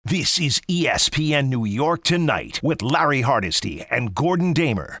This is ESPN New York Tonight with Larry Hardesty and Gordon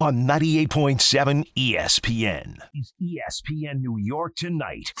Damer on 98.7 ESPN. Is ESPN New York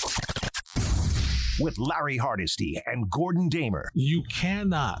Tonight with Larry Hardesty and Gordon Damer. You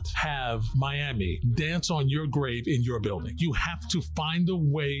cannot have Miami dance on your grave in your building. You have to find a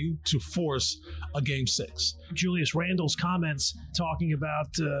way to force a Game 6. Julius Randle's comments talking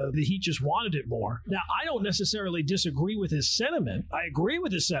about the Heat just wanted it more. Now, I don't necessarily disagree with his sentiment. I agree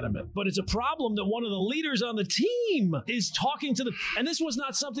with his sentiment, but it's a problem that one of the leaders on the team is talking to the, and this was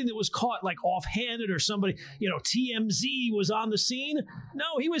not something that was caught like offhanded or somebody, TMZ was on the scene.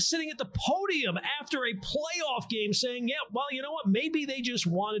 No, he was sitting at the podium after a playoff game saying, yeah, well, you know what? Maybe they just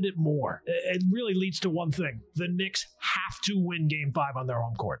wanted it more. It really leads to one thing. The Knicks have to win Game 5 on their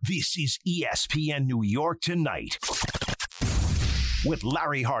home court. This is ESPN New York Tonight with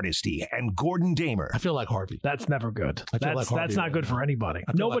Larry Hardesty and Gordon Damer. I feel like Harvey. That's never good. That's not good for anybody.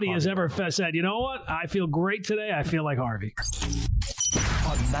 like Nobody has Harvey ever said, you know what? I feel great today. I feel like Harvey.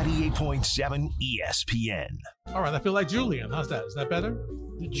 On 98.7 ESPN. All right, I feel like Julian. How's that? Is that better?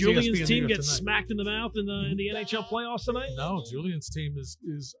 Did Julian's team get smacked in the mouth in the NHL playoffs tonight? No, Julian's team is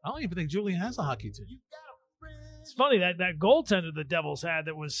I don't even think Julian has a hockey team. It's funny, that goaltender the Devils had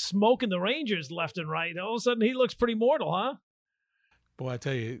that was smoking the Rangers left and right, all of a sudden he looks pretty mortal, huh? Boy, I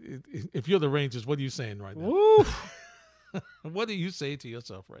tell you, if you're the Rangers, what are you saying right now? Woo! What do you say to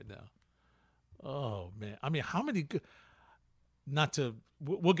yourself right now? Oh, man. I mean, how many good...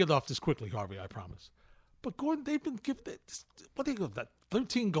 We'll get off this quickly, Harvey, I promise. But, Gordon, they've been given,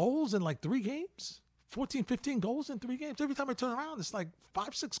 13 goals in like 3 games? 14, 15 goals in 3 games? Every time I turn around, it's like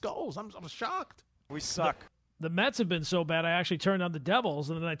 5, 6 goals. I'm shocked. We suck. The Mets have been so bad, I actually turned on the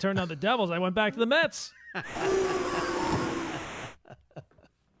Devils, and then I turned on the Devils, I went back to the Mets.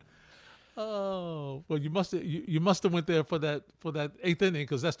 Oh, well, you must have went there for that 8th inning,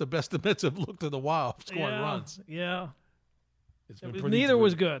 because that's the best the Mets have looked in a while, scoring runs. Yeah. Neither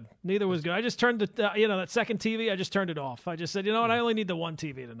was good. I just turned that second TV. I just turned it off. I just said, you know what? I only need the one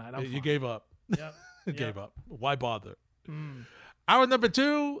TV tonight. You gave up. Yeah. Gave up. Why bother? Hour number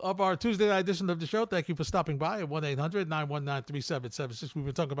 2 of our Tuesday night edition of the show. Thank you for stopping by at 1-800-919-3776. We've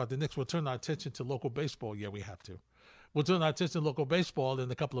been talking about the Knicks. We'll turn our attention to local baseball. Yeah, we have to. We'll turn our attention to local baseball in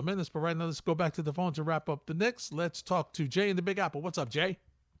a couple of minutes. But right now, let's go back to the phone to wrap up the Knicks. Let's talk to Jay in the Big Apple. What's up, Jay?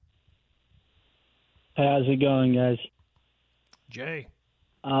 Hey, how's it going, guys? Jay.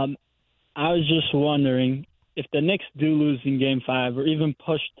 I was just wondering, if the Knicks do lose in Game 5 or even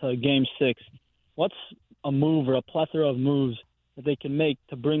push to Game 6, what's a move or a plethora of moves that they can make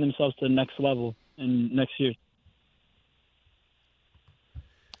to bring themselves to the next level in next year?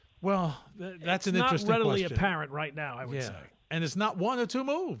 Well, that's an interesting question. It's not readily apparent right now, I would say. And it's not 1 or 2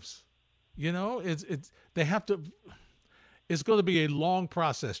 moves. They have to. It's going to be a long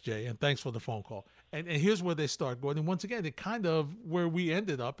process, Jay, and thanks for the phone call. And here's where they start, Gordon. Once again, it kind of where we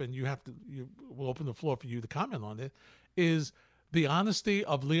ended up, and we'll open the floor for you to comment on it, is the honesty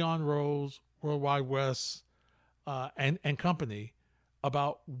of Leon Rose, Worldwide West, and company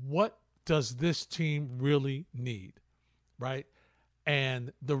about what does this team really need, right?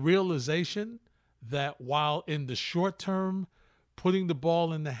 And the realization that while in the short term, putting the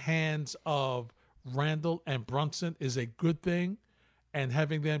ball in the hands of Randle and Brunson is a good thing, and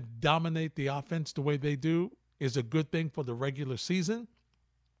having them dominate the offense the way they do is a good thing for the regular season.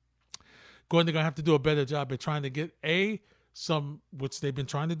 They're going to have to do a better job at trying to get which they've been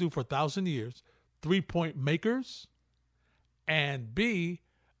trying to do for 1,000 years, 3-point makers, and B,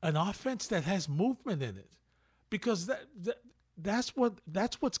 an offense that has movement in it, because that's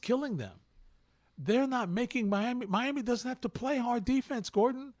what's killing them. They're not making Miami. Miami doesn't have to play hard defense,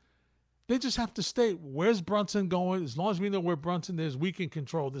 Gordon. They just have to stay. Where's Brunson going? As long as we know where Brunson is, we can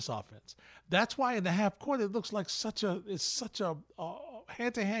control this offense. That's why in the half court it looks like such a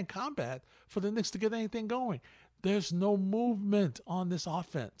hand-to-hand combat for the Knicks to get anything going. There's no movement on this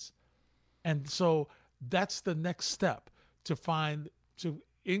offense, and so that's the next step to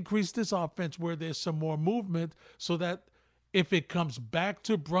increase this offense where there's some more movement, so that if it comes back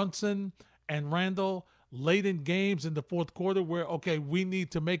to Brunson and Randle late in games in the fourth quarter where, okay, we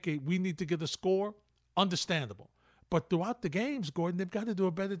need to get a score, understandable. But throughout the games, Gordon, they've got to do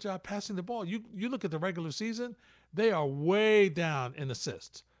a better job passing the ball. You look at the regular season, they are way down in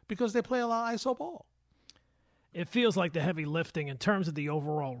assists because they play a lot of iso ball. It feels like the heavy lifting in terms of the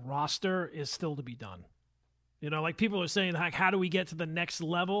overall roster is still to be done. Like people are saying, like, how do we get to the next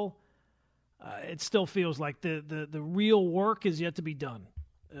level? It still feels like the real work is yet to be done.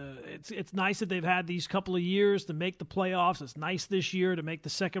 It's nice that they've had these couple of years to make the playoffs. It's nice this year to make the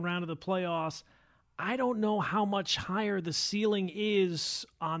second round of the playoffs. I don't know how much higher the ceiling is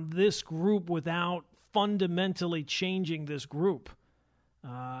on this group without fundamentally changing this group.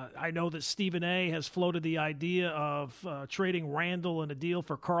 I know that Stephen A. has floated the idea of trading Randall in a deal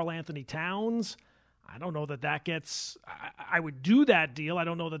for Karl Anthony Towns. I don't know that gets – I would do that deal. I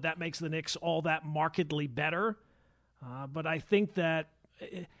don't know that makes the Knicks all that markedly better. But I think that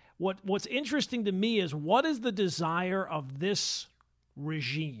what's interesting to me is what is the desire of this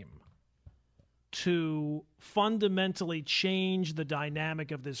regime to fundamentally change the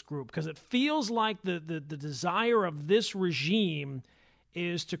dynamic of this group? Because it feels like the desire of this regime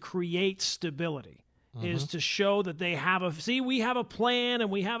is to create stability, is to show that they have we have a plan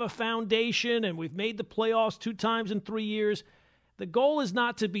and we have a foundation and we've made the playoffs 2 times in 3 years. The goal is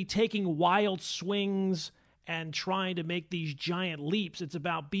not to be taking wild swings and trying to make these giant leaps. It's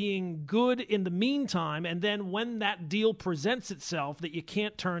about being good in the meantime, and then when that deal presents itself that you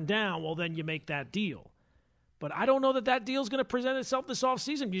can't turn down, well, then you make that deal. But I don't know that deal is going to present itself this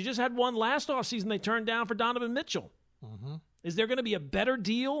offseason. You just had one last offseason they turned down for Donovan Mitchell. Is there going to be a better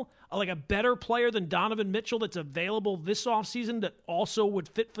deal, like a better player than Donovan Mitchell that's available this offseason that also would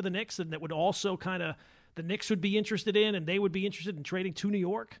fit for the Knicks and that would also kind of the Knicks would be interested in and they would be interested in trading to New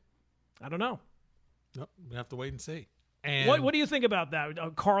York? I don't know. Nope, we have to wait and see. And what do you think about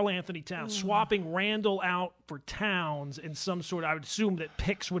that? Karl Anthony Towns, swapping Randall out for Towns in some sort. I would assume that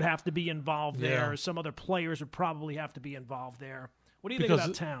picks would have to be involved there. Some other players would probably have to be involved there. What do you think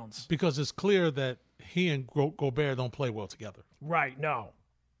about Towns? Because it's clear that he and Gobert don't play well together. Right, no.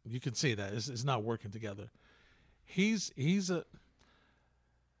 You can see that. It's not working together. It's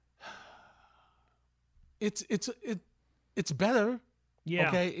better. Yeah.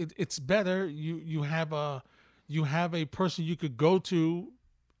 Okay. It's better. You have a person you could go to,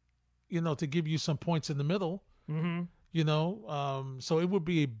 to give you some points in the middle. Mm-hmm. So it would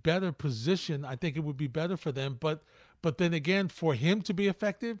be a better position. I think it would be better for them. But then again, for him to be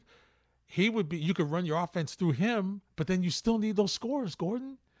effective, you could run your offense through him, but then you still need those scorers,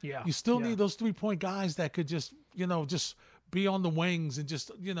 Gordon. Yeah. You still need those 3-point guys that could just be on the wings and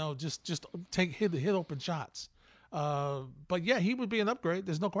just hit open shots. But yeah, he would be an upgrade.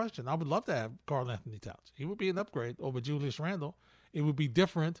 There's no question. I would love to have Karl Anthony Towns. He would be an upgrade over Julius Randle. It would be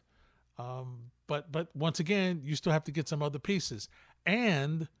different. But once again, you still have to get some other pieces.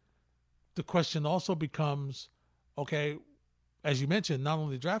 And the question also becomes, okay, as you mentioned, not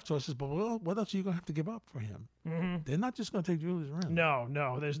only draft choices, but what else are you going to have to give up for him? Mm-hmm. They're not just going to take Julius Randle.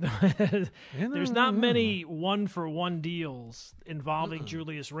 No, there's not many 1-for-1 deals involving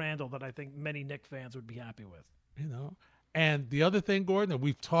Julius Randle that I think many Knicks fans would be happy with. And the other thing, Gordon, and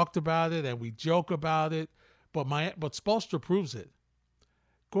we've talked about it and we joke about it, but Spoelstra proves it.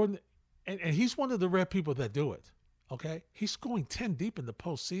 Gordon, and he's one of the rare people that do it. Okay, he's going 10 deep in the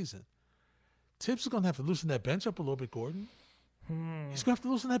postseason. Tibbs is going to have to loosen that bench up a little bit, Gordon. He's going to have to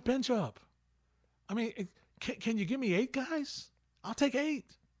loosen that bench up. I mean, can you give me 8 guys? I'll take 8.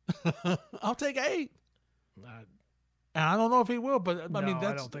 I'll take 8. And I don't know if he will, but I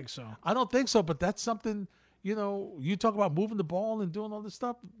don't think so. I don't think so, but that's something, you talk about moving the ball and doing all this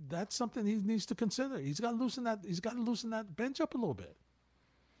stuff. That's something he needs to consider. He's got to loosen that bench up a little bit.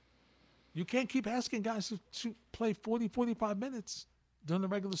 You can't keep asking guys to play 40, 45 minutes during the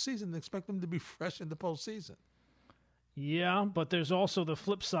regular season and expect them to be fresh in the postseason. Yeah, but there's also the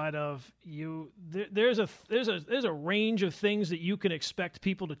flip side of there's a range of things that you can expect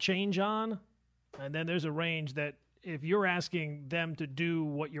people to change on, and then there's a range that if you're asking them to do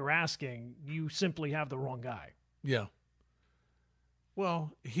what you're asking, you simply have the wrong guy. Yeah.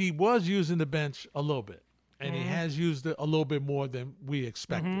 Well, he was using the bench a little bit, and he has used it a little bit more than we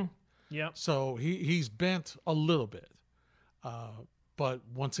expected. Mm-hmm. Yeah. So he's bent a little bit. But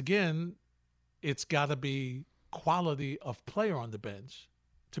once again, it's got to be quality of player on the bench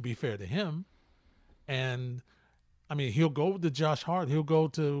to be fair to him. And, he'll go to Josh Hart. He'll go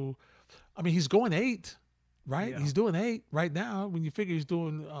to – he's going 8, right? Yeah. He's doing 8 right now. When you figure he's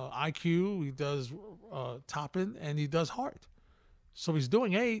doing IQ, he does Toppin, and he does Hart. So he's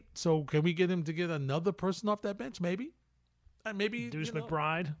doing 8. So can we get him to get another person off that bench? Maybe. Maybe Deuce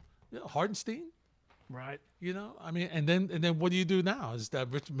McBride. Hardenstein. Right. And then what do you do now? Is that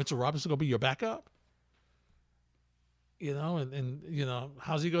Mitchell Robinson going to be your backup?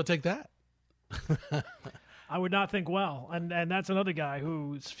 How's he going to take that? I would not think well. And that's another guy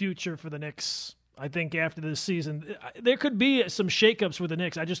whose future for the Knicks, I think after this season, there could be some shakeups with the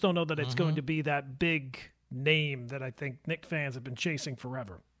Knicks. I just don't know that it's going to be that big name that I think Knicks fans have been chasing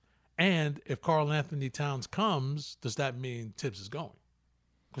forever. And if Karl Anthony Towns comes, does that mean Tibbs is going?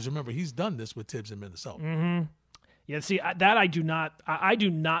 Because remember, he's done this with Tibbs in Minnesota. Mm-hmm. Yeah, see, that I do not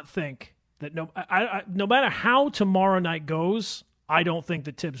think that no matter how tomorrow night goes, I don't think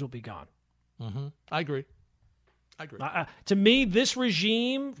that Tibbs will be gone. Mm-hmm. I agree. To me, this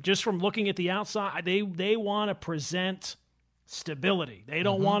regime, just from looking at the outside, they want to present stability. They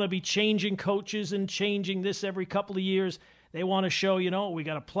don't want to be changing coaches and changing this every couple of years. They want to show, we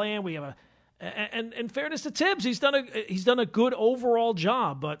got a plan. We have and in fairness to Tibbs, he's done a good overall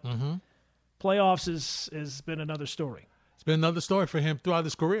job, but playoffs has been another story. It's been another story for him throughout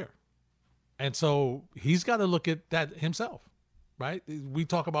his career. And so he's got to look at that himself, right? We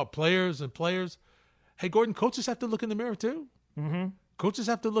talk about players. Hey, Gordon, coaches have to look in the mirror too. Mm-hmm. Coaches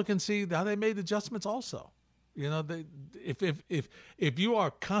have to look and see how they made adjustments also. If you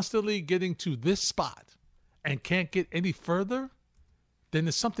are constantly getting to this spot and can't get any further, then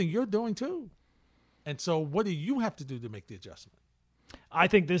it's something you're doing too. And so what do you have to do to make the adjustment? I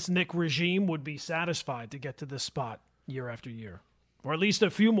think this Nick regime would be satisfied to get to this spot year after year, or at least a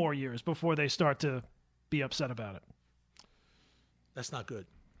few more years before they start to be upset about it. That's not good.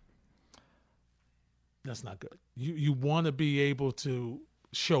 That's not good. You want to be able to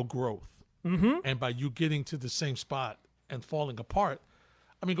show growth. Mm-hmm. And by you getting to the same spot and falling apart,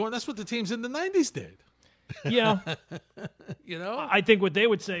 Gordon, that's what the teams in the 90s did. Yeah. I think what they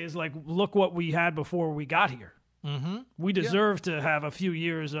would say is like, look what we had before we got here. Mm-hmm. We deserve to have a few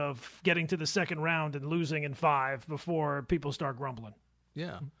years of getting to the second round and losing in 5 before people start grumbling.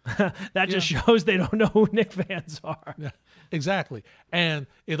 Yeah. That just shows they don't know who Knick fans are. Yeah, exactly. And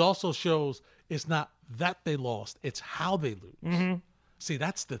it also shows it's not that they lost, it's how they lose. Mm-hmm. See,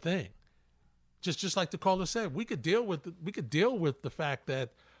 that's the thing. Just like the caller said, we could deal with the fact that,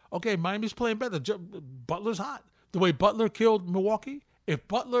 okay, Miami's playing better. Butler's hot. The way Butler killed Milwaukee, if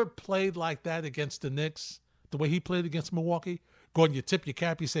Butler played like that against the Knicks, the way he played against Milwaukee, Gordon, you tip your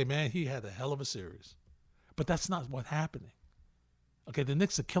cap, you say, man, he had a hell of a series. But that's not what's happening. Okay, the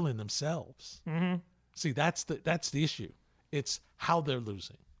Knicks are killing themselves. Mm-hmm. See, that's the issue. It's how they're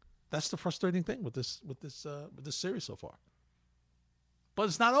losing. That's the frustrating thing with this series so far. But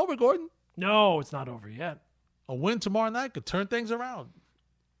it's not over, Gordon. No, it's not over yet. A win tomorrow night could turn things around.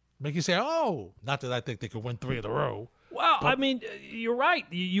 Make you say, oh, not that I think they could win 3 in a row. Well, you're right.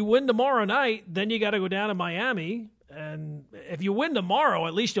 You win tomorrow night, then you got to go down to Miami. And if you win tomorrow,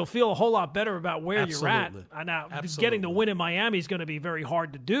 at least you'll feel a whole lot better about where you're at. Now, getting the win in Miami is going to be very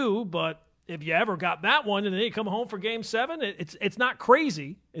hard to do, but if you ever got that one and then you come home for Game 7, it's not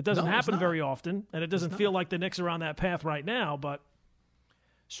crazy. It doesn't happen very often, and it doesn't feel like the Knicks are on that path right now, but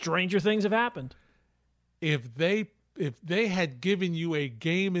stranger things have happened. If they had given you a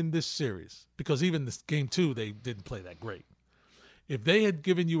game in this series, because even this Game 2, they didn't play that great. If they had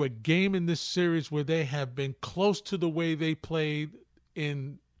given you a game in this series where they have been close to the way they played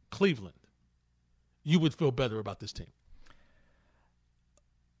in Cleveland, you would feel better about this team.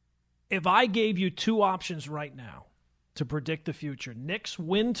 If I gave you 2 options right now to predict the future, Knicks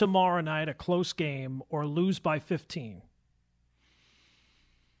win tomorrow night, a close game, or lose by 15.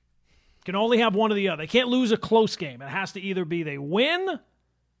 Can only have one or the other. They can't lose a close game. It has to either be they win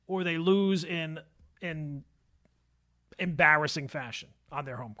or they lose in embarrassing fashion on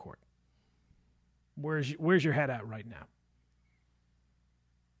their home court. Where's your head at right now?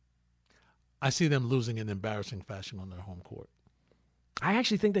 I see them losing in embarrassing fashion on their home court. I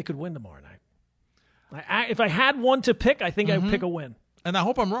actually think they could win tomorrow night. If I had one to pick, I think I'd pick a win. And I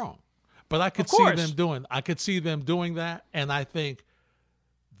hope I'm wrong. But I could see them doing that, and I think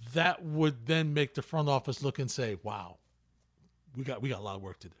that would then make the front office look and say, wow, we got a lot of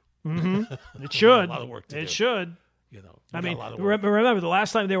work to do. Mm-hmm. It should. A lot of work to do. It should. Remember the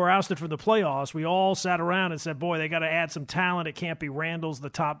last time they were ousted from the playoffs, we all sat around and said, boy, they got to add some talent. It can't be Randall's the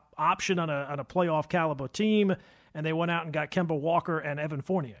top option on a playoff caliber team. And they went out and got Kemba Walker and Evan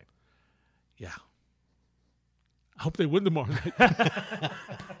Fournier. Yeah. I hope they win tomorrow night.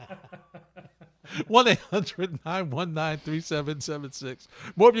 1-800-919-3776.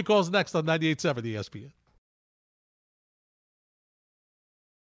 More of your calls next on 98.7 ESPN.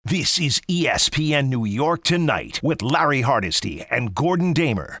 This is ESPN New York Tonight with Larry Hardesty and Gordon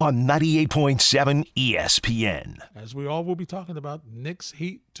Damer on 98.7 ESPN. As we all will be talking about, Knicks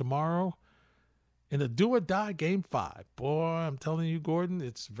Heat tomorrow in a do-or-die Game 5. Boy, I'm telling you, Gordon,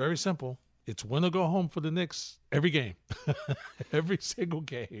 it's very simple. It's win or go home for the Knicks every game. Every single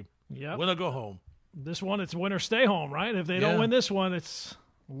game. Yep. Win or go home. This one, it's win or stay home, right? If they don't win this one, it's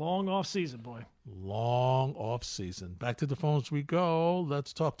long off season, boy. Long off season. Back to the phones we go.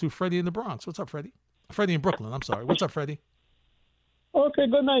 Let's talk to Freddie in the Bronx. What's up, Freddie? Freddie in Brooklyn, I'm sorry. What's up, Freddie? Okay,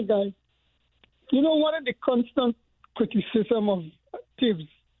 good night, guys. One of the constant criticism of Tibbs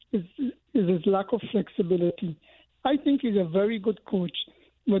is his lack of flexibility. I think he's a very good coach.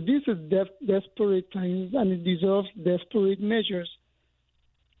 But this is desperate times, and it deserves desperate measures.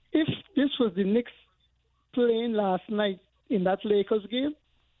 If this was the Knicks playing last night in that Lakers game,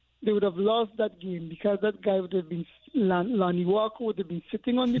 they would have lost that game because that guy would have been, Lonnie Walker would have been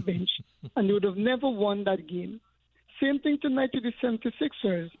sitting on the bench, and they would have never won that game. Same thing tonight to the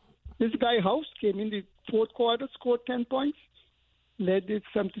 76ers. This guy House came in the fourth quarter, scored 10 points, led the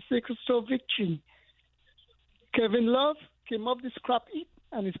 76ers to a victory. Kevin Love came up the scrap heap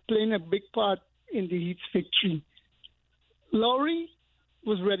and is playing a big part in the Heat's victory. Lowry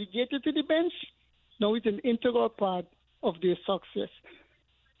was relegated to the bench. Now he's an integral part of their success.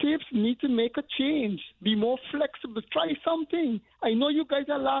 Tips need to make a change. Be more flexible. Try something. I know you guys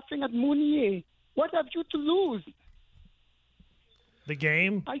are laughing at Mounier. What have you to lose? The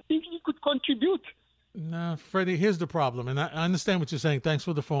game? I think he could contribute. No, Freddie, here's the problem. And I understand what you're saying. Thanks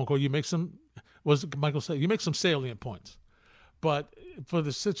for the phone call. You make some, was Michael said, you make some salient points. But for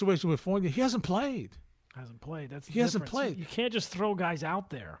the situation with Fournier, he hasn't played. That's the he hasn't difference. played. You can't just throw guys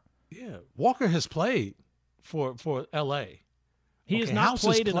out there. Yeah. Walker has played for L.A. He has not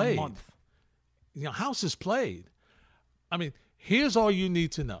played in a month. You know, House has played. I mean, here's all you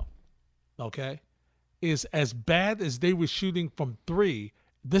need to know, okay, is as bad as they were shooting from three,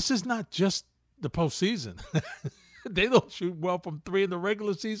 this is not just the postseason. They don't shoot well from three in the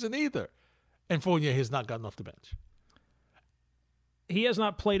regular season either. And Fournier has not gotten off the bench. He has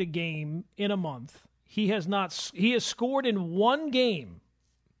not played a game in a month. He has scored in one game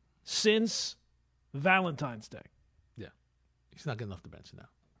since Valentine's Day. Yeah. He's not getting off the bench now.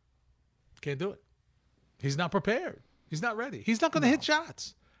 Can't do it. He's not prepared. He's not ready. He's not going to hit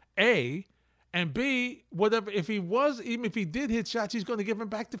shots. A, and B, whatever, even if he did hit shots, he's going to give them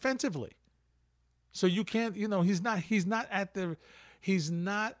back defensively. So you can't, he's not at the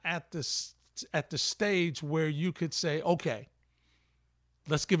stage where you could say, okay,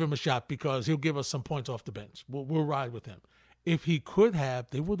 let's give him a shot because he'll give us some points off the bench. We'll ride with him. If he could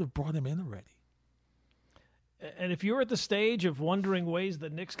have, they would have brought him in already. And if you're at the stage of wondering ways the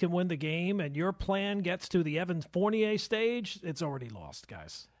Knicks can win the game and your plan gets to the Evan Fournier stage, it's already lost,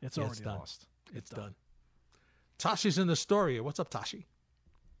 guys. It's already lost. It's done. Tashi's in the story. What's up, Tashi?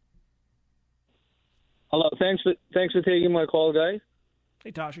 Hello. Thanks for taking my call, guys.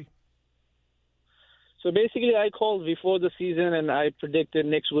 Hey, Tashi. So basically, I called before the season, and I predicted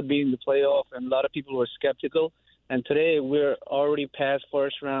Knicks would be in the playoff, and a lot of people were skeptical. And today, we're already past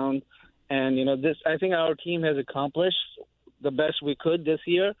first round, and I think our team has accomplished the best we could this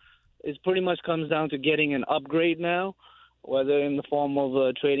year. It pretty much comes down to getting an upgrade now, whether in the form of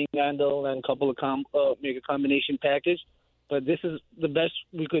a trading handle and a couple of make a combination package. But this is the best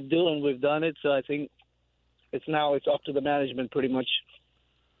we could do, and we've done it. So I think it's up to the management pretty much.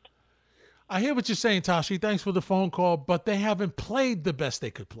 I hear what you're saying, Tashi. Thanks for the phone call, but they haven't played the best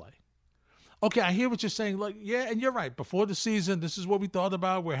they could play. Okay, I hear what you're saying. Like, yeah, and you're right. Before the season, this is what we thought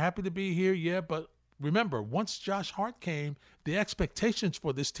about. We're happy to be here, yeah. But remember, once Josh Hart came, the expectations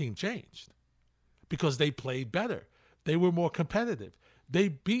for this team changed because they played better. They were more competitive. They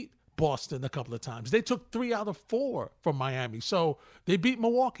beat Boston a couple of times. They took 3 out of 4 from Miami. So they beat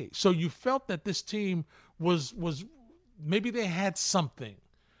Milwaukee. So you felt that this team was maybe they had something.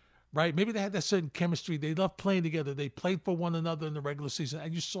 Right? Maybe they had that certain chemistry. They loved playing together. They played for one another in the regular season,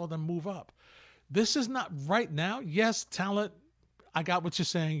 and you saw them move up. This is not right now. Yes, talent. I got what you're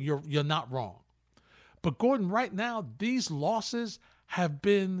saying. You're not wrong. But Gordon, right now, these losses have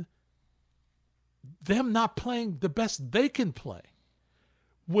been them not playing the best they can play.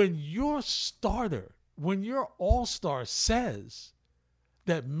 When your starter, when your all-star says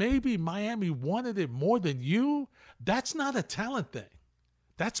that maybe Miami wanted it more than you, that's not a talent thing.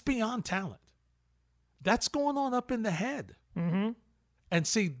 That's beyond talent. That's going on up in the head. Mm-hmm. And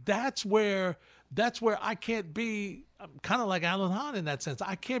see, that's where I can't be kind of like Alan Hahn in that sense.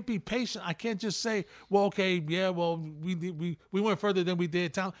 I can't be patient. I can't just say, well, okay, yeah, well, we went further than we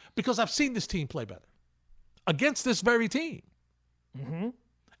did talent, because I've seen this team play better against this very team. Mm-hmm.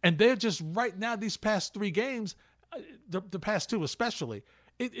 And they're just right now, these past 3 games, the past 2 especially,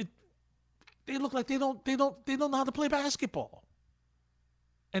 they look like they don't know how to play basketball.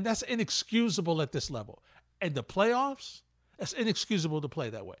 And that's inexcusable at this level. And the playoffs, that's inexcusable to play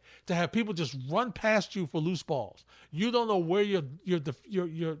that way. To have people just run past you for loose balls. You don't know where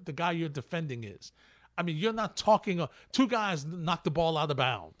the guy you're defending is. I mean, you're not talking 2 guys knock the ball out of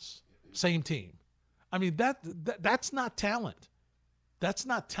bounds. Same team. I mean, that's not talent. That's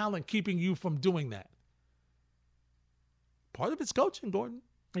not talent keeping you from doing that. Part of it's coaching, Gordon.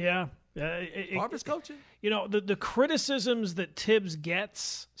 Yeah. Harbaug's coaching. The criticisms that Tibbs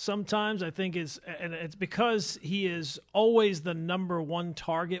gets sometimes, I think, and it's because he is always the number one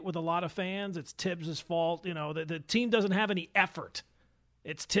target with a lot of fans. It's Tibbs' fault. The team doesn't have any effort.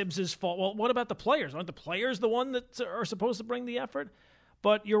 It's Tibbs' fault. Well, what about the players? Aren't the players the one that are supposed to bring the effort?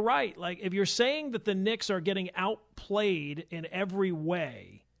 But you're right. Like, if you're saying that the Knicks are getting outplayed in every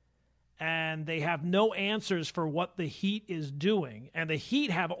way and they have no answers for what the Heat is doing, and the Heat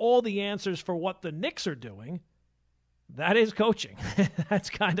have all the answers for what the Knicks are doing, that is coaching.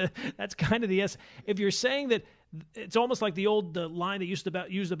 That's kind of the essence. If you're saying that, it's almost like the line they used about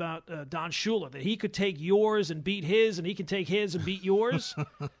Don Shula, that he could take yours and beat his, and he can take his and beat yours.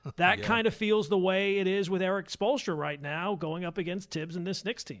 That kind of feels the way it is with Eric Spoelstra right now, going up against Tibbs and this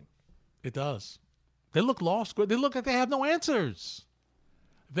Knicks team. It does. They look lost. They look like they have no answers.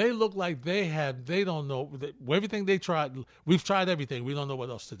 They look like they don't know everything they tried. We've tried everything. We don't know what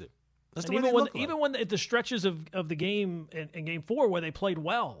else to do. That's the way they look like. Even when at the stretches of the game in Game 4 where they played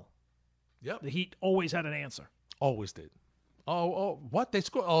well, the Heat always had an answer. Always did. Oh, what? They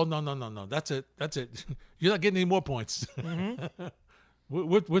scored? Oh, no. That's it. You're not getting any more points. Mm-hmm.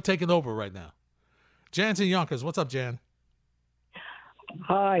 we're taking over right now. Jan's in Yonkers. What's up, Jan?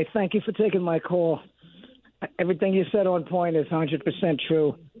 Hi. Thank you for taking my call. Everything you said on point is 100%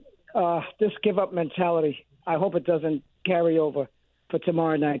 true. This give-up mentality, I hope it doesn't carry over for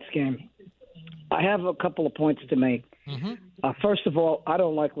tomorrow night's game. I have a couple of points to make. Mm-hmm. First of all, I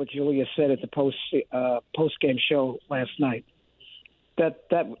don't like what Julius said at the post-game show last night. That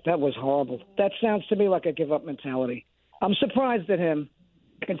was horrible. That sounds to me like a give-up mentality. I'm surprised at him,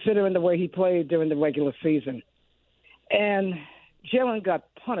 considering the way he played during the regular season. And Jalen got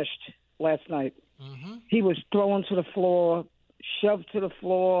punished last night. Mm-hmm. He was thrown to the floor, shoved to the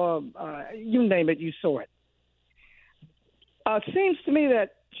floor, you name it, you saw it. It seems to me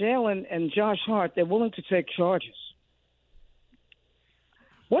that Jalen and Josh Hart, they're willing to take charges.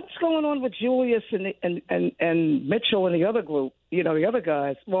 What's going on with Julius and Mitchell and the other group, the other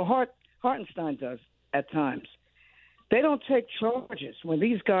guys? Well, Hartenstein does at times. They don't take charges when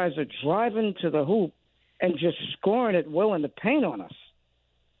these guys are driving to the hoop and just scoring at will in the paint on us.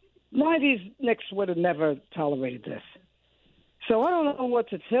 These Knicks would have never tolerated this. So I don't know what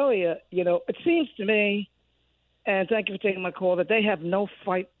to tell you. It seems to me, and thank you for taking my call, that they have no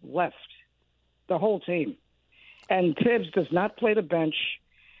fight left, the whole team. And Tibbs does not play the bench.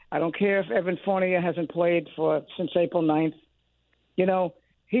 I don't care if Evan Fournier hasn't played since April 9th.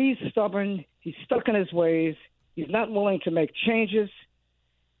 He's stubborn. He's stuck in his ways. He's not willing to make changes.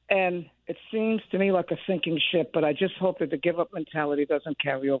 And it seems to me like a sinking ship, but I just hope that the give-up mentality doesn't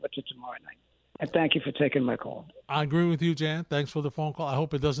carry over to tomorrow night. And thank you for taking my call. I agree with you, Jan. Thanks for the phone call. I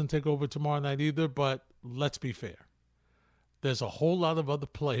hope it doesn't take over tomorrow night either, but let's be fair. There's a whole lot of other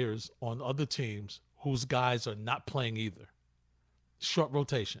players on other teams whose guys are not playing either. Short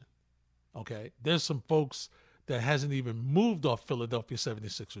rotation, okay? There's some folks that hasn't even moved off Philadelphia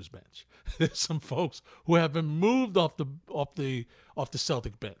 76ers bench. There's some folks who haven't moved off the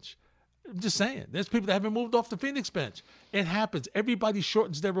Celtic bench. I'm just saying. There's people that haven't moved off the Phoenix bench. It happens. Everybody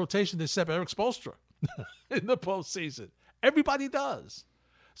shortens their rotation except Eric Spoelstra in the postseason. Everybody does.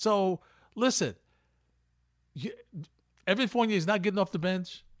 So, listen, Evan Fournier is not getting off the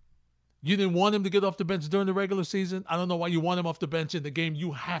bench. You didn't want him to get off the bench during the regular season. I don't know why you want him off the bench in the game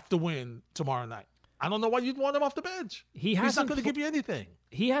you have to win tomorrow night. I don't know why you'd want him off the bench. He's not going to give you anything.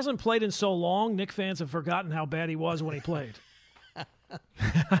 He hasn't played in so long, Knicks fans have forgotten how bad he was when he played.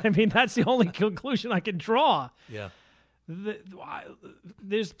 I mean, that's the only conclusion I can draw. Yeah.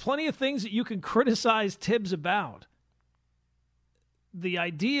 There's plenty of things that you can criticize Tibbs about. The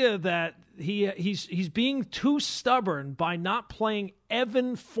idea that he's being too stubborn by not playing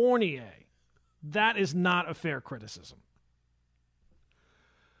Evan Fournier, that is not a fair criticism.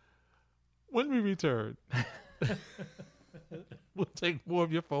 When we return, we'll take more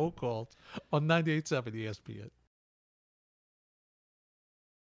of your phone calls on 98.7 ESPN.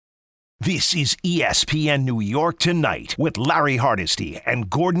 This is ESPN New York Tonight with Larry Hardesty and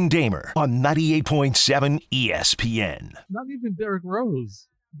Gordon Damer on 98.7 ESPN. Not even Derrick Rose,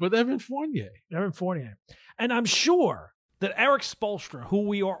 but Evan Fournier. Evan Fournier. And I'm sure that Eric Spoelstra, who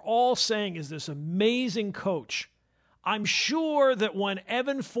we are all saying is this amazing coach, I'm sure that when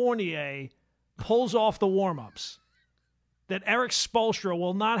Evan Fournier pulls off the warm-ups, that Eric Spoelstra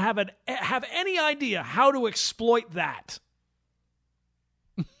will not have any idea how to exploit that.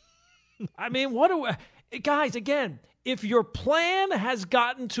 I mean, guys, again, if your plan has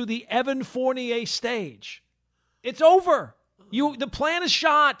gotten to the Evan Fournier stage, it's over. The plan is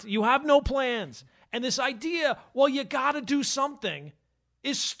shot. You have no plans. And this idea, well, you got to do something.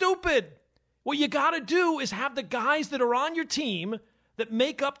 is stupid. What you got to do is have the guys that are on your team that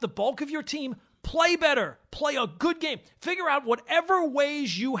make up the bulk of your team play better, play a good game. Figure out whatever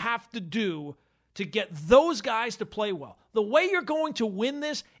ways you have to do to get those guys to play well. The way you're going to win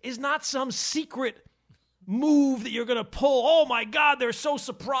this is not some secret move that you're going to pull. Oh, my God, they're so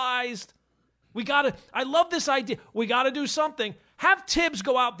surprised. I love this idea. We got to do something. Have Tibbs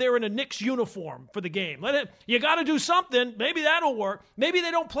go out there in a Knicks uniform for the game. You got to do something. Maybe that'll work. Maybe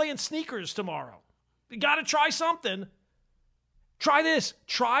they don't play in sneakers tomorrow. You got to try something. Try this.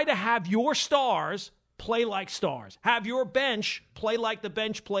 Try to have your stars play like stars. Have your bench play like the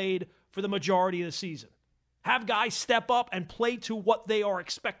bench played for the majority of the season. Have guys step up and play to what they are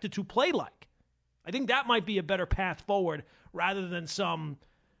expected to play like. I think that might be a better path forward rather than some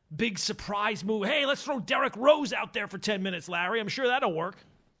big surprise move. Hey, let's throw Derrick Rose out there for 10 minutes, Larry. I'm sure that'll work.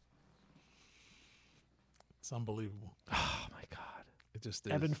 It's unbelievable. Oh, my God. It just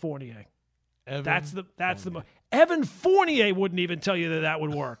is. Evan Fournier. Evan Fournier. Evan Fournier wouldn't even tell you that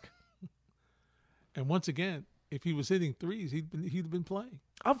would work. And once again, if he was hitting threes, he'd been playing.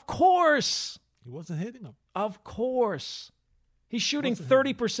 Of course. He wasn't hitting them. Of course. He's shooting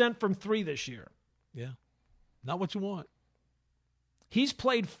 30% from three this year. Yeah. Not what you want. He's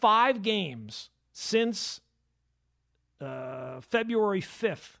played 5 games since February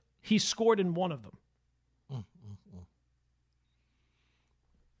 5th. He scored in one of them.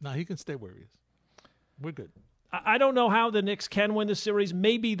 Now he can stay where he is. We're good. I don't know how the Knicks can win the series.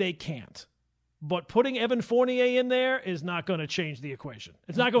 Maybe they can't. But putting Evan Fournier in there is not going to change the equation.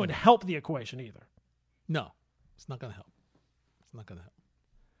 It's not going to help the equation either. No, it's not going to help. It's not going to help.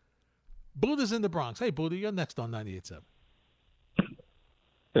 Buddha's in the Bronx. Hey, Buddha, you're next on 98.7.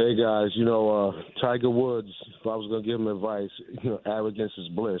 Hey, guys, Tiger Woods, if I was going to give him advice, arrogance is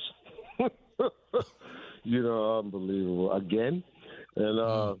bliss. Unbelievable. Again?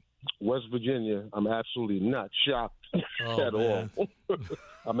 And West Virginia, I'm absolutely not shocked at all.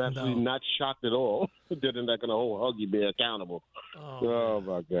 I'm absolutely not shocked at all that they're not going to hold Huggy Bear accountable. Oh,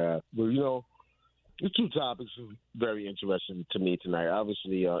 my God. But, the two topics are very interesting to me tonight.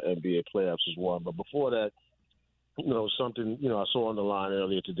 Obviously, NBA playoffs is one. But before that, something, I saw on the line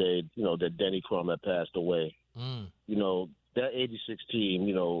earlier today, that Denny Crum had passed away. That 86 team,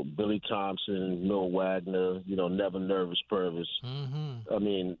 Billy Thompson, Mill Wagner, Never Nervous Purvis. I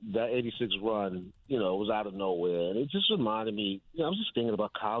mean, that 86 run, was out of nowhere. And it just reminded me, I was just thinking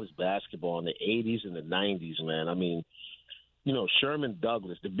about college basketball in the 80s and the 90s, man. I mean, Sherman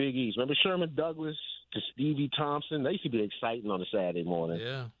Douglas, the Big East. Remember Sherman Douglas to Stevie Thompson? That used to be exciting on a Saturday morning.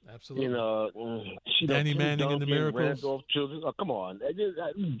 Yeah, absolutely. Danny Manning and the Miracles. Oh, come on.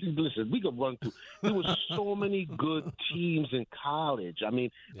 Listen, we could run through. There was so many good teams in college. I mean,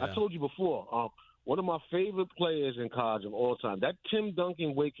 I told you before, one of my favorite players in college of all time, that Tim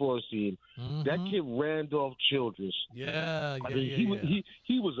Duncan Wake Forest team, that kid Randolph Childress.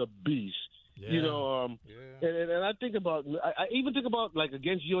 He was a beast. Yeah. And I think about, I even think about, like,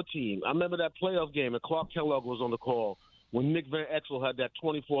 against your team. I remember that playoff game, and Clark Kellogg was on the call when Nick Van Exel had that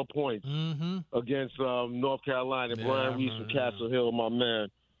 24 points against North Carolina. Brian Reese from Castle Hill, my man.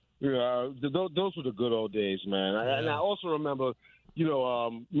 Those were the good old days, man. And I also remember,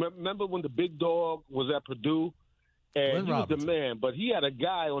 remember when the big dog was at Purdue? And he was the man, but he had a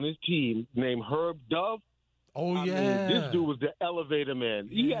guy on his team named Herb Dove. Oh, yeah. I mean, this dude was the elevator man.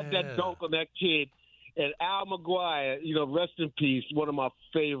 He had that dunk on that kid. And Al McGuire, rest in peace, one of my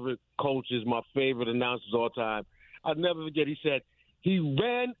favorite coaches, my favorite announcers of all time. I'll never forget, he said, he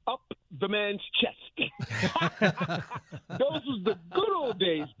ran up the man's chest. Those was the good old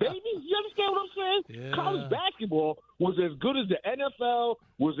days, baby. You understand what I'm saying? Yeah. College basketball was as good as the NFL,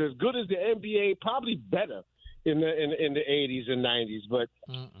 was as good as the NBA, probably better in the 80s and 90s. But,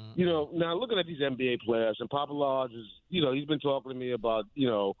 now looking at these NBA players, and Papa Lodge is, he's been talking to me about,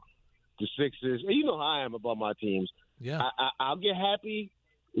 the Sixers. And you know how I am about my teams. Yeah. I'll get happy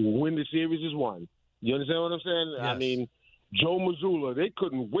when the series is won. You understand what I'm saying? Yes. I mean, Joe Mazzulla, they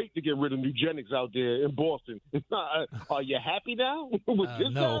couldn't wait to get rid of Nugenics out there in Boston. Are you happy now with this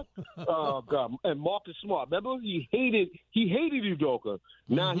no. guy? Oh, God. And Marcus Smart, remember? He hated Udoka.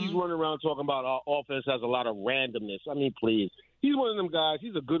 Now he's running around talking about our offense has a lot of randomness. I mean, please. He's one of them guys.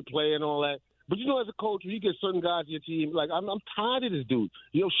 He's a good player and all that. But, as a coach, when you get certain guys on your team, like, I'm tired of this dude.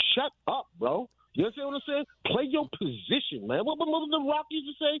 Shut up, bro. You understand what I'm saying? Play your position, man. What the Rock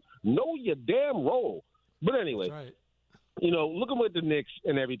used to say? Know your damn role. But anyway. That's right. Looking at the Knicks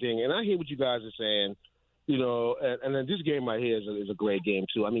and everything, and I hear what you guys are saying, and then this game right here is a great game,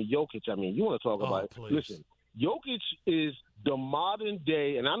 too. I mean, Jokic, you want to talk about it. Please. Listen, Jokic is the modern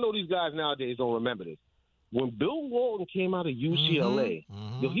day, and I know these guys nowadays don't remember this, when Bill Walton came out of UCLA,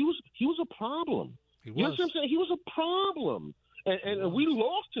 he was a problem. You know what I'm saying? He was a problem. And we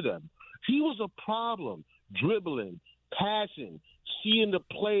lost to them. He was a problem. Dribbling, passing, seeing the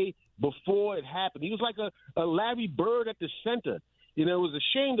play before it happened. He was like a Larry Bird at the center. You know, it was a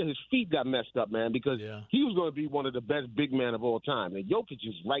shame that his feet got messed up, man, because he was going to be one of the best big men of all time. And Jokic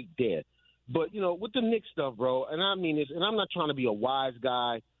is right there. But, you know, with the Knicks stuff, bro, and I mean this, and I'm not trying to be a wise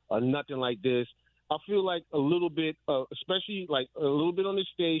guy or nothing like this. I feel like a little bit, especially like a little bit on the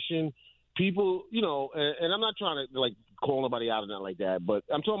station, people, you know, and I'm not trying to, like, call nobody out or nothing like that, but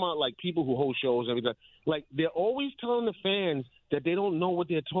I'm talking about, like, people who host shows and everything. Like, they're always telling the fans that they don't know what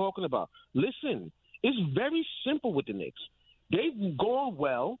they're talking about. Listen, it's very simple with the Knicks. They've gone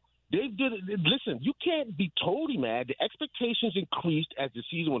well. Listen, you can't be totally mad. The expectations increased as the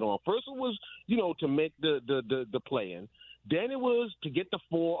season went on. First it was, you know, to make the play-in. Then it was to get the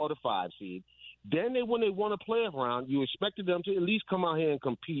 4 or the 5 seed. Then when they won a playoff round, you expected them to at least come out here and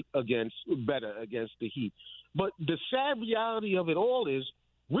compete against the Heat. But the sad reality of it all is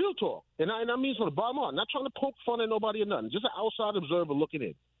real talk. And I mean from the bottom line, not trying to poke fun at nobody or nothing, just an outside observer looking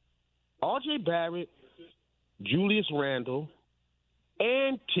in. R.J. Barrett, Julius Randle,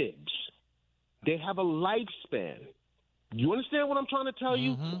 and Tibbs, they have a lifespan. You understand what I'm trying to tell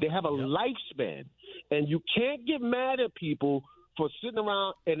you? They have a lifespan. And you can't get mad at people for sitting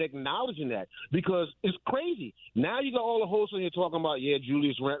around and acknowledging that, because it's crazy. Now you got all the hosts on here talking about,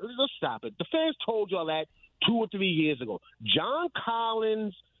 Julius Randle. Let's stop it. The fans told y'all that 2 or 3 years ago. John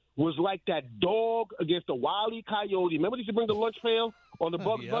Collins was like that dog against the Wile E. Coyote. Remember they used to bring the lunch pail on the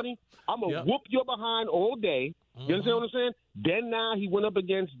Bugs Bunny? I'm going to whoop your behind all day. You understand what I'm saying? Then now he went up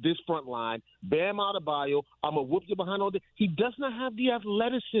against this front line, Bam Adebayo. I'm going to whoop you behind all day. He does not have the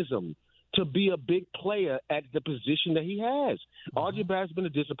athleticism to be a big player at the position that he has. R.J. Barrett's been a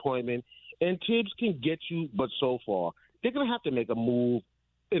disappointment, and Tibbs can get you, but so far. They're going to have to make a move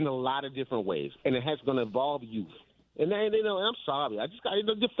in a lot of different ways, and it has going to involve youth. And I'm sorry.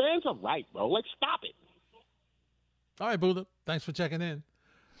 The fans are right, bro. Like, stop it. All right, Buddha. Thanks for checking in.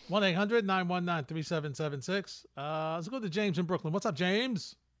 1-800-919-3776. Let's go to James in Brooklyn. What's up,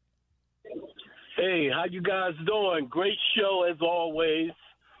 James? Hey, how you guys doing? Great show as always.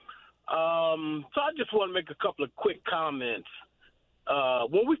 So I just want to make a couple of quick comments.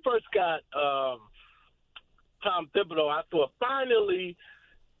 When we first got Tom Thibodeau, I thought finally,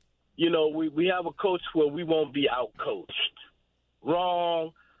 you know, we have a coach where we won't be out-coached.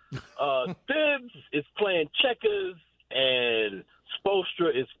 Wrong. Tibbs is playing checkers and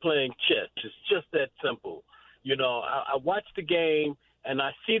Spoelstra is playing chess. It's just that simple. You know, I watched the game and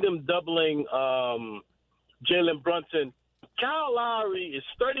I see them doubling Jalen Brunson. Kyle Lowry is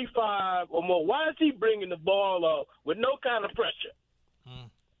 35 or more. Why is he bringing the ball up with no kind of pressure?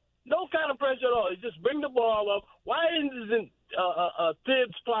 No kind of pressure at all. He just bring the ball up. Why isn't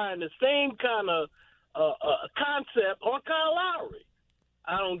Tibbs applying the same kind of concept on Kyle Lowry?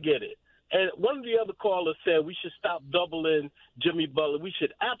 I don't get it. And one of the other callers said we should stop doubling Jimmy Butler. We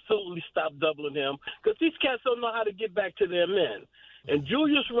should absolutely stop doubling him because these cats don't know how to get back to their men. And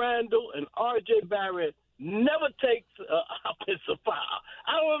Julius Randle and R.J. Barrett never takes offensive foul.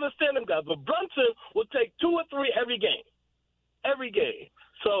 I don't understand them guys, but Brunson will take 2 or 3 every game. Every game.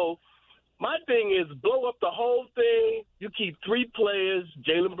 So my thing is blow up the whole thing. You keep 3 players,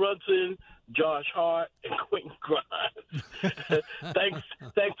 Jalen Brunson, Josh Hart, and Quentin Grimes. Thanks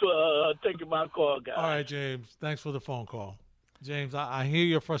for taking my call, guys. All right, James. Thanks for the phone call. James, I hear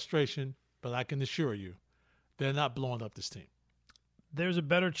your frustration, but I can assure you they're not blowing up this team. There's a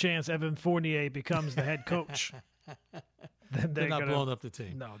better chance Evan Fournier becomes the head coach. They're not blowing up the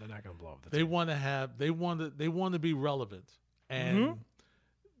team. No, they're not going to blow up the team. They want to be relevant. And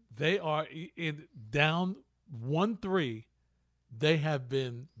they are down 1-3. They have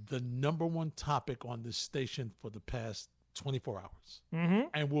been the number one topic on this station for the past 24 hours.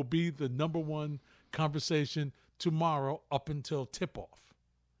 And will be the number one conversation tomorrow up until tip-off.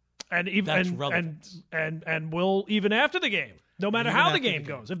 And even and will even after the game. No matter how the game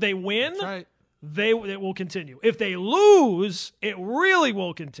goes. If they win, it will continue. If they lose, it really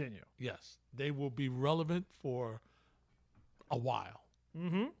will continue. Yes. They will be relevant for a while.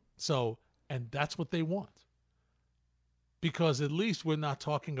 So, and that's what they want. Because at least we're not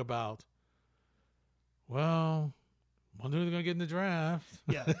talking about, well, wonder who they're going to get in the draft.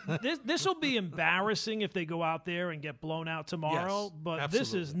 Yeah. This will be embarrassing if they go out there and get blown out tomorrow, yes, but absolutely.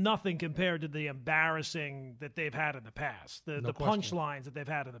 This is nothing compared to the embarrassing that they've had in the past, the punchlines that they've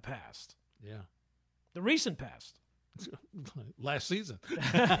had in the past. Yeah. The recent past. Last season.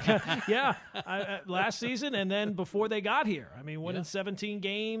 Yeah. Last season and then before they got here. I mean, winning 17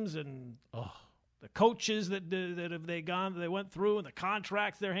 games and the coaches that they went through, and the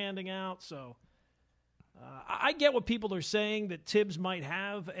contracts they're handing out. So I get what people are saying, that Tibbs might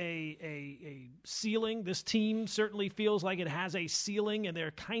have a ceiling. This team certainly feels like it has a ceiling, and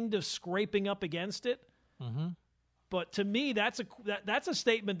they're kind of scraping up against it. Mm-hmm. But to me, that's a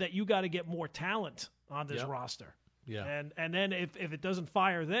statement that you got to get more talent on this roster. Yeah. And then if it doesn't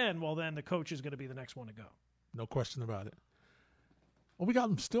fire then the coach is going to be the next one to go. No question about it. Well, we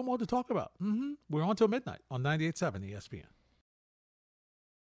got still more to talk about. Mm-hmm. We're on till midnight on 98.7 ESPN.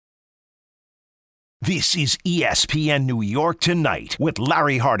 This is ESPN New York Tonight with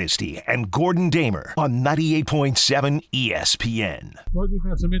Larry Hardesty and Gordon Damer on 98.7 ESPN. Well, we've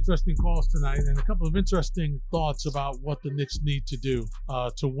had some interesting calls tonight and a couple of interesting thoughts about what the Knicks need to do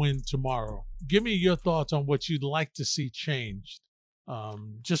to win tomorrow. Give me your thoughts on what you'd like to see changed,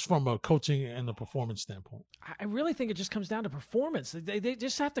 just from a coaching and a performance standpoint. I really think it just comes down to performance. They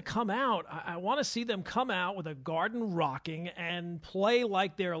just have to come out. I want to see them come out with a garden rocking and play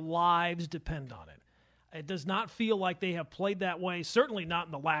like their lives depend on it. It does not feel like they have played that way, certainly not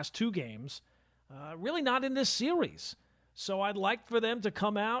in the last two games, really not in this series. So I'd like for them to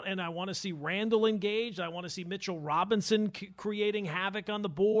come out, and I want to see Randall engaged. I want to see Mitchell Robinson creating havoc on the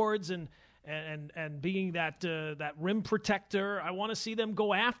boards and being that rim protector. I want to see them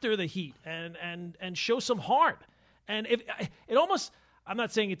go after the Heat and show some heart. And if it almost, I'm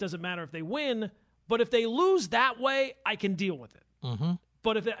not saying it doesn't matter if they win, but if they lose that way, I can deal with it. Mm-hmm.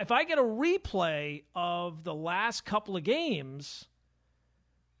 But if I get a replay of the last couple of games,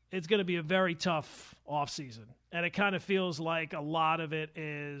 it's going to be a very tough offseason. And it kind of feels like a lot of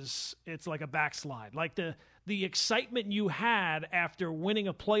it's like a backslide. Like the excitement you had after winning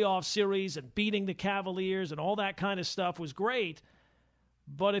a playoff series and beating the Cavaliers and all that kind of stuff was great.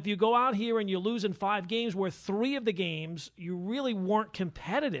 But if you go out here and you lose in 5 games where 3 of the games you really weren't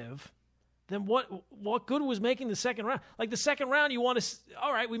competitive, then what good was making the second round? Like the second round, you want to,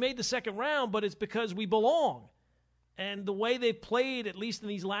 all right, we made the second round, but it's because we belong. And the way they've played, at least in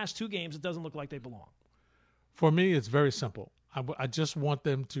these last 2 games, it doesn't look like they belong. For me, it's very simple. I just want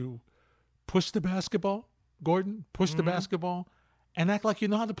them to push the basketball, Gordon, push the basketball, and act like you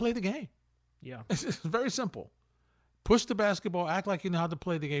know how to play the game. Yeah. It's very simple. Push the basketball, act like you know how to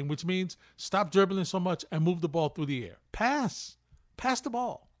play the game, which means stop dribbling so much and move the ball through the air. Pass the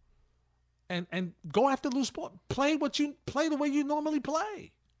ball. And go after loose ball. Play the way you normally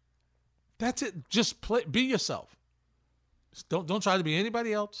play. That's it. Just play. Be yourself. Don't try to be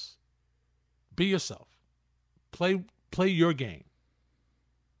anybody else. Be yourself. Play your game.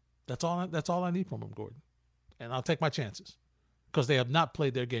 That's all I need from them, Gordon. And I'll take my chances, because they have not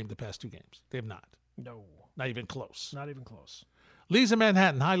played their game the past 2 games. They have not. No, not even close. Not even close. Lee's in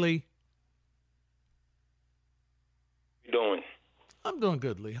Manhattan. Hi, Lee. How you doing? I'm doing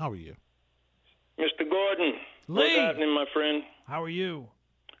good, Lee. How are you? Mr. Gordon, Lee. What's happening, my friend? How are you?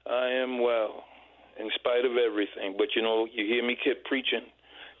 I am well, in spite of everything. But, you hear me keep preaching.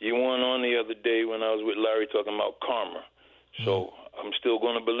 You weren't on the other day when I was with Larry talking about karma. So I'm still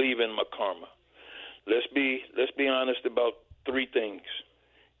going to believe in my karma. Let's be honest about 3 things.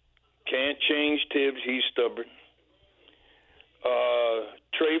 Can't change Tibbs. He's stubborn.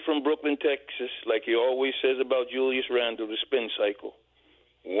 Trey from Brooklyn, Texas, like he always says about Julius Randle, the spin cycle.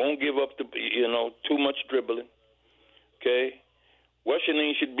 Won't give up too much dribbling. Okay? What's your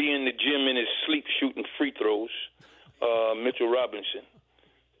name should be in the gym in his sleep shooting free throws. Mitchell Robinson.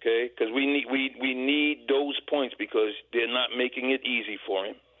 Okay? Because we need those points, because they're not making it easy for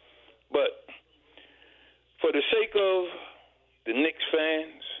him. But for the sake of the Knicks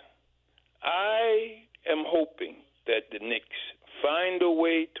fans, I am hoping that the Knicks find a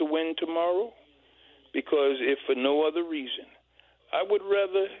way to win tomorrow, because if for no other reason, I would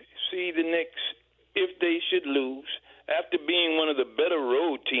rather see the Knicks, if they should lose, after being one of the better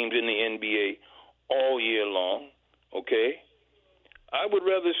road teams in the NBA all year long, okay? I would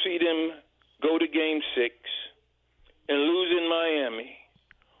rather see them go to Game 6 and lose in Miami,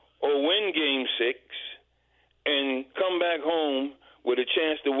 or win Game 6 and come back home with a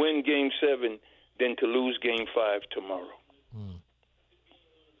chance to win Game 7 than to lose Game 5 tomorrow.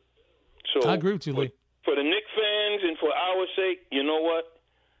 So I agree with you, Lee. For the Knicks fans and for our sake, you know what?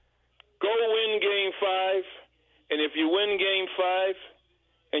 Go win Game 5, and if you win Game 5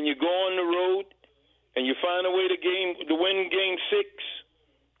 and you go on the road and you find a way to win Game 6,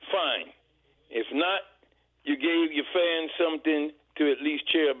 fine. If not, you gave your fans something to at least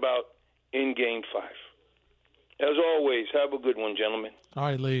cheer about in Game 5. As always, have a good one, gentlemen. All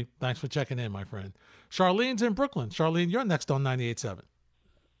right, Lee. Thanks for checking in, my friend. Charlene's in Brooklyn. Charlene, you're next on 98.7.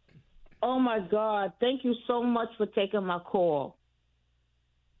 Oh, my God. Thank you so much for taking my call.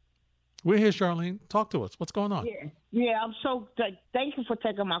 We're here, Charlene. Talk to us. What's going on? Yeah. I'm so thank you for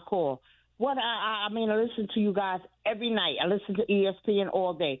taking my call. What I mean, I listen to you guys every night. I listen to ESPN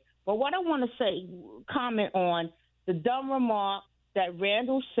all day. But what I want to comment on the dumb remark that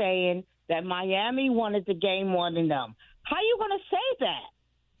Randall's saying that Miami wanted the game more than them. How you going to say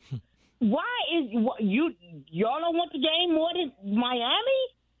that? Why is y'all don't want the game more than Miami?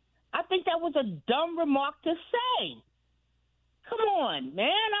 I think that was a dumb remark to say. Come on,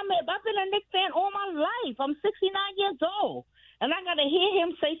 man. I've been a Knicks fan all my life. I'm 69 years old. And I got to hear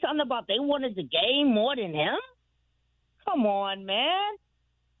him say something about they wanted the game more than him? Come on, man.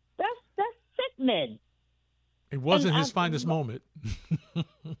 That's sickening. It wasn't his finest moment.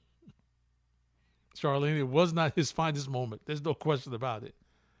 Charlene, it was not his finest moment. There's no question about it.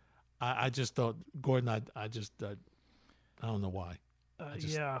 I just thought, Gordon, I don't know why. I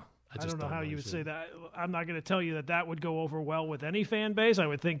don't know how you would say that. I'm not going to tell you that would go over well with any fan base. I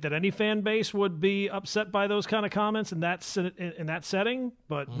would think that any fan base would be upset by those kind of comments in that setting.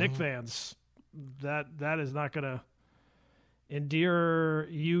 But Knicks fans, that is not going to endear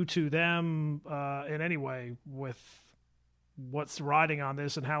you to them in any way with what's riding on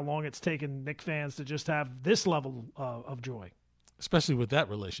this and how long it's taken Knicks fans to just have this level of joy. Especially with that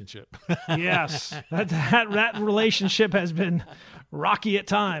relationship. Yes, that relationship has been rocky at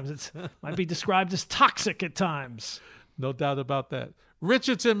times. It might be described as toxic at times. No doubt about that.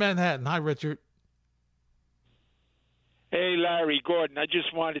 Richard's in Manhattan. Hi, Richard. Hey, Larry, Gordon. I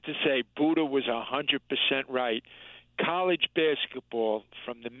just wanted to say Buddha was 100% right. College basketball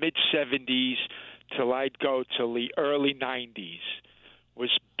from the mid-'70s till I'd go till the early 90s was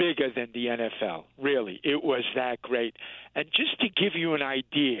bigger than the NFL. Really, it was that great. And just to give you an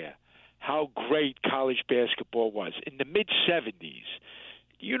idea how great college basketball was, in the mid-'70s,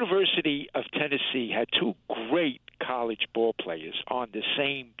 the University of Tennessee had two great college ball players on the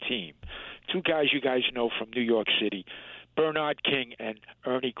same team. Two guys you guys know from New York City, Bernard King and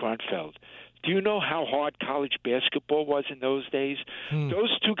Ernie Grunfeld. Do you know how hard college basketball was in those days?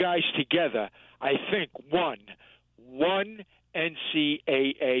 Those two guys together, I think, won one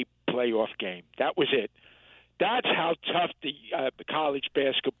NCAA playoff game. That was it. That's how tough the college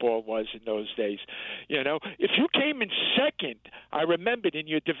basketball was in those days. You know, if you came in second, I remembered in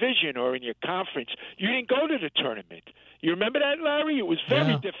your division or in your conference, you didn't go to the tournament. You remember that, Larry? It was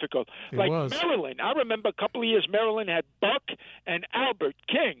very difficult. Maryland. I remember a couple of years Maryland had Buck and Albert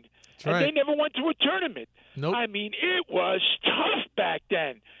King, they never went to a tournament. Nope. I mean, it was tough back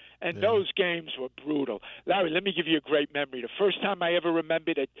then. And those games were brutal. Larry, let me give you a great memory. The first time I ever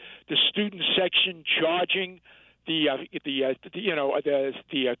remembered the student section charging the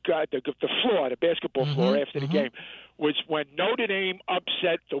floor, the basketball floor after the game, was when Notre Dame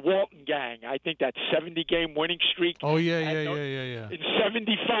upset the Walton Gang. I think that 70-game winning streak. Oh, yeah. In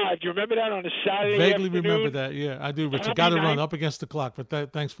 75. Do you remember that on a Saturday Vaguely afternoon? remember that, yeah. I do, Richard. Got to run up against the clock,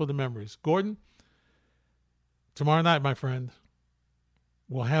 but thanks for the memories. Gordon, tomorrow night, my friend,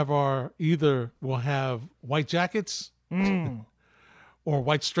 we'll have white jackets or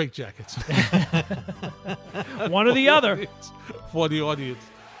white straight jackets. One or the other. For the audience.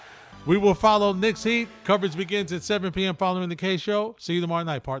 We will follow Knicks Heat. Coverage begins at 7 p.m. following the K Show. See you tomorrow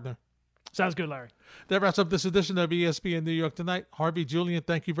night, partner. Sounds good, Larry. That wraps up this edition of ESPN New York Tonight. Harvey, Julian,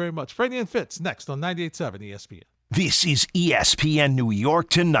 thank you very much. Freddie and Fitz next on 98.7 ESPN. This is ESPN New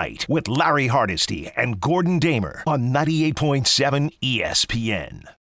York Tonight with Larry Hardesty and Gordon Damer on 98.7 ESPN.